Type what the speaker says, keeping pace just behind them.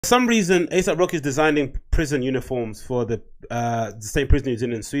For some reason, ASAP Rocky is designing prison uniforms for the same prison he's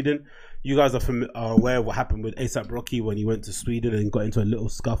in Sweden. You guys are aware of what happened with ASAP Rocky when he went to Sweden and got into a little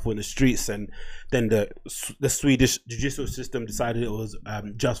scuffle in the streets, and then the Swedish judicial system decided it was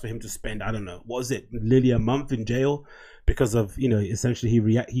just for him to spend, I don't know, what was it, nearly a month in jail because of, you know, essentially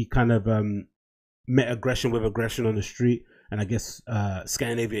he kind of met aggression with aggression on the street, and I guess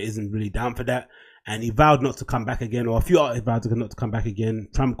Scandinavia isn't really down for that. And he vowed not to come back again, or a few artists vowed not to come back again.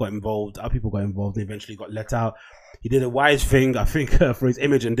 Trump got involved, other people got involved, and eventually got let out. He did a wise thing, I think, for his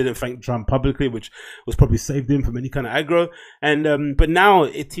image, and didn't thank Trump publicly, which was probably saved him from any kind of aggro. And but now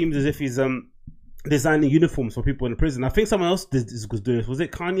it seems as if he's designing uniforms for people in the prison. I think someone else was doing this. Was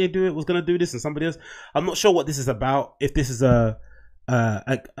it Kanye was going to do this, and somebody else? I'm not sure what this is about. If this is an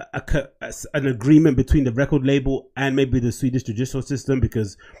agreement between the record label and maybe the Swedish judicial system,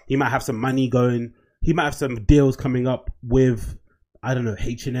 because he might have some money going, he might have some deals coming up with, I don't know,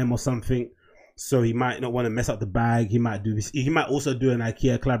 H&M or something, so he might not want to mess up the bag. He might also do an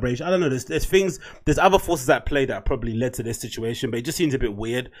IKEA collaboration. I don't know, there's other forces at play that probably led to this situation, but it just seems a bit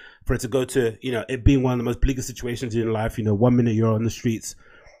weird for it to go to, you know, it being one of the most bleakest situations in your life. You know, 1 minute you're on the streets,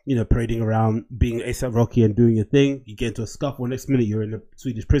 you know, parading around, being ASAP Rocky and doing your thing. You get into a scuffle, next minute you're in a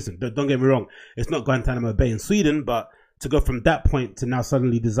Swedish prison. Don't get me wrong, it's not Guantanamo Bay in Sweden, but to go from that point to now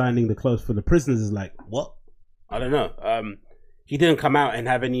suddenly designing the clothes for the prisoners is like, what? I don't know. He didn't come out and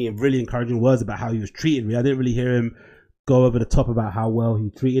have any really encouraging words about how he was treated. I didn't really hear him go over the top about how well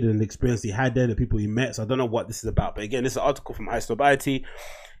he treated and the experience he had there, the people he met. So I don't know what this is about. But again, this is an article from High Snobiety.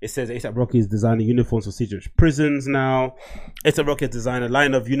 It says ASAP Rocky is designing uniforms for Swedish prisons now. ASAP Rocky has designed a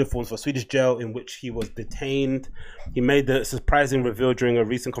line of uniforms for Swedish jail in which he was detained. He made the surprising reveal during a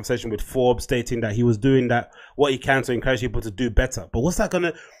recent conversation with Forbes, stating that he was doing what he can to encourage people to do better. But what's that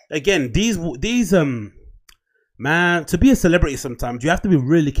gonna? Again, these man, to be a celebrity, sometimes you have to be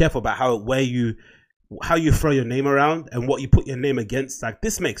really careful about how you throw your name around and what you put your name against. Like,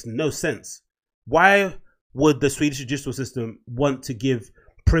 this makes no sense. Why would the Swedish judicial system want to give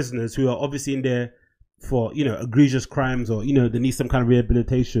prisoners who are obviously in there for, you know, egregious crimes, or, you know, they need some kind of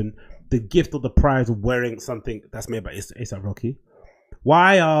rehabilitation, the gift or the prize of wearing something that's made by ASAP Rocky?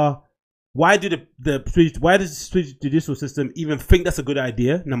 Why does the Swedish judicial system even think that's a good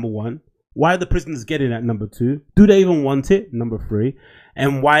idea? Number one. Why are the prisoners getting that? Number two. Do they even want it? Number three.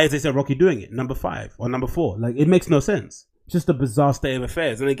 And why is ASAP Rocky doing it? Number five or number four. Like, it makes no sense. It's just a bizarre state of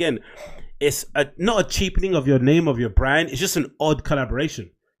affairs. And again, it's not a cheapening of your name, of your brand. It's just an odd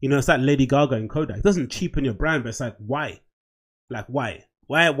collaboration. You know, it's like Lady Gaga and Kodak. It doesn't cheapen your brand, but it's like, why? Like, why?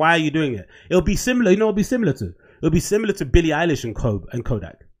 Why are you doing it? It'll be similar. You know what it'll be similar to? It'll be similar to Billie Eilish and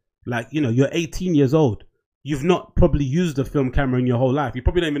Kodak. Like, you know, you're 18 years old. You've not probably used a film camera in your whole life. You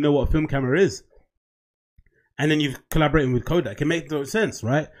probably don't even know what a film camera is. And then you've collaborated with Kodak. It makes no sense,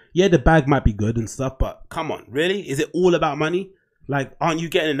 right? Yeah, the bag might be good and stuff, but come on, really? Is it all about money? Like, aren't you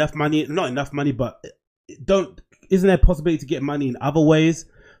getting enough money? Not enough money, but isn't there a possibility to get money in other ways?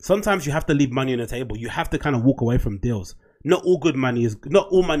 Sometimes you have to leave money on the table. You have to kind of walk away from deals. Not all money is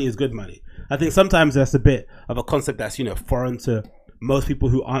good money. I think sometimes that's a bit of a concept that's, you know, foreign to most people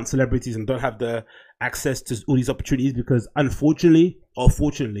who aren't celebrities and don't have the access to all these opportunities, because unfortunately or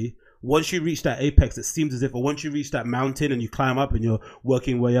fortunately, once you reach that apex, it seems as if, or once you reach that mountain and you climb up and you're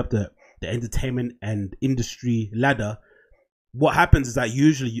working way up the entertainment and industry ladder, what happens is that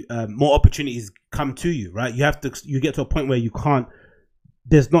usually more opportunities come to you, right? You get to a point where you don't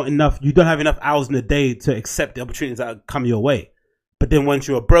have enough hours in the day to accept the opportunities that come your way. But then once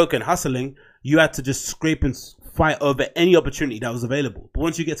you're broke and hustling, you had to just scrape and fight over any opportunity that was available. But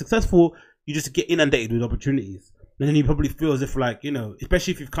once you get successful, you just get inundated with opportunities. And then you probably feel as if, like, you know,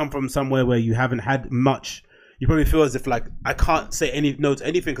 especially if you've come from somewhere where you haven't had much, you probably feel as if, like, I can't say no to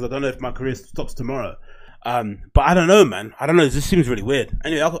anything because I don't know if my career stops tomorrow. But I don't know, man. I don't know. This seems really weird.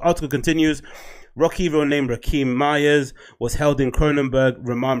 Anyway, article continues. Rocky, real name Rakim Myers, was held in Kronenberg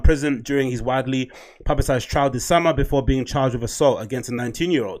remand prison during his widely publicized trial this summer before being charged with assault against a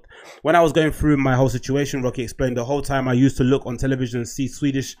 19-year-old. When I was going through my whole situation, Rocky explained, the whole time I used to look on television and see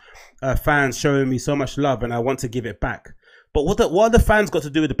Swedish fans showing me so much love, and I want to give it back. But what are the fans got to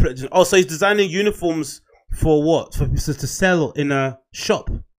do with the prison? Oh, so he's designing uniforms for what? To sell in a shop.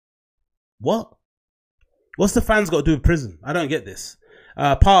 What? What's the fans got to do with prison? I don't get this.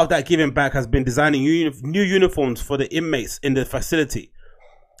 Part of that giving back has been designing new uniforms for the inmates in the facility.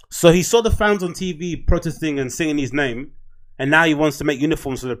 So he saw the fans on TV protesting and singing his name, and now he wants to make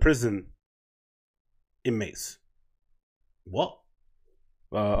uniforms for the prison inmates. What?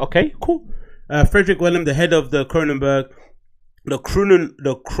 Okay, cool. Frederick Wellham, the head of the Kronenberg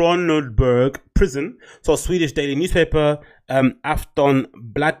prison, so a Swedish daily newspaper, Afton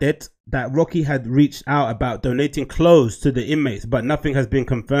Bladet that Rocky had reached out about donating clothes to the inmates, but nothing has been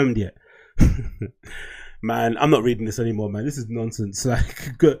confirmed yet. Man, I'm not reading this anymore, man. This is nonsense.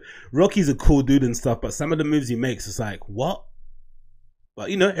 Like, good. Rocky's a cool dude and stuff, but some of the moves he makes is like, what? But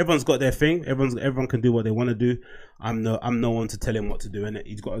you know, everyone's got their thing. Everyone can do what they want to do. I'm no one to tell him what to do. And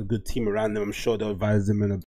he's got a good team around him. I'm sure they'll advise him in a